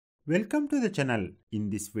Welcome to the channel.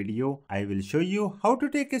 In this video, I will show you how to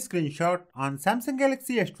take a screenshot on Samsung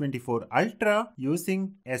Galaxy S24 Ultra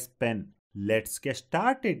using S Pen. Let's get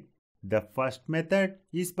started. The first method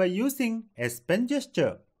is by using S Pen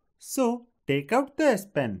gesture. So, take out the S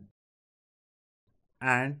Pen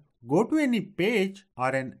and go to any page or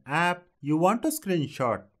an app you want to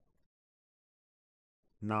screenshot.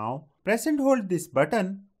 Now, press and hold this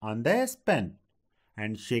button on the S Pen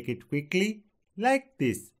and shake it quickly like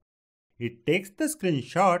this. It takes the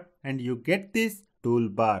screenshot and you get this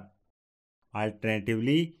toolbar.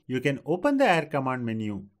 Alternatively, you can open the Air command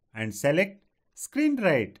menu and select Screen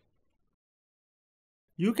Write.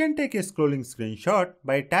 You can take a scrolling screenshot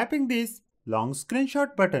by tapping this long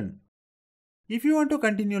screenshot button. If you want to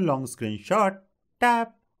continue long screenshot,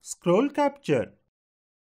 tap Scroll Capture.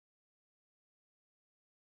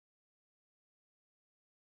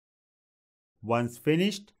 Once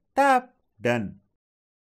finished, tap Done.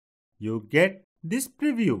 You get this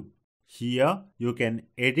preview. Here you can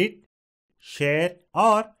edit, share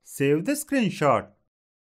or save the screenshot.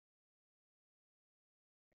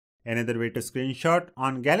 Another way to screenshot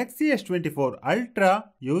on Galaxy S24 Ultra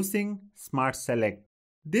using Smart Select.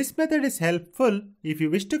 This method is helpful if you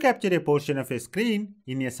wish to capture a portion of a screen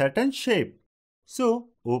in a certain shape. So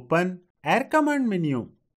open Air command menu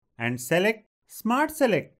and select Smart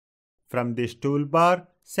Select. From this toolbar,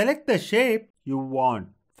 select the shape you want.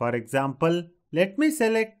 For example, let me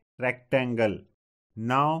select rectangle.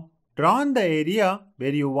 Now, draw on the area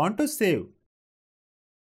where you want to save.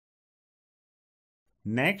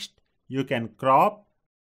 Next, you can crop,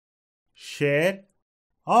 share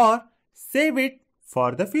or save it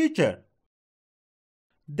for the future.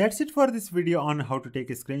 That's it for this video on how to take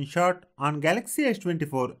a screenshot on Galaxy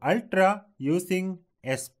S24 Ultra using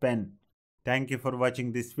S Pen. Thank you for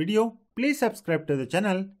watching this video. Please subscribe to the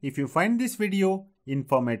channel if you find this video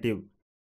informative.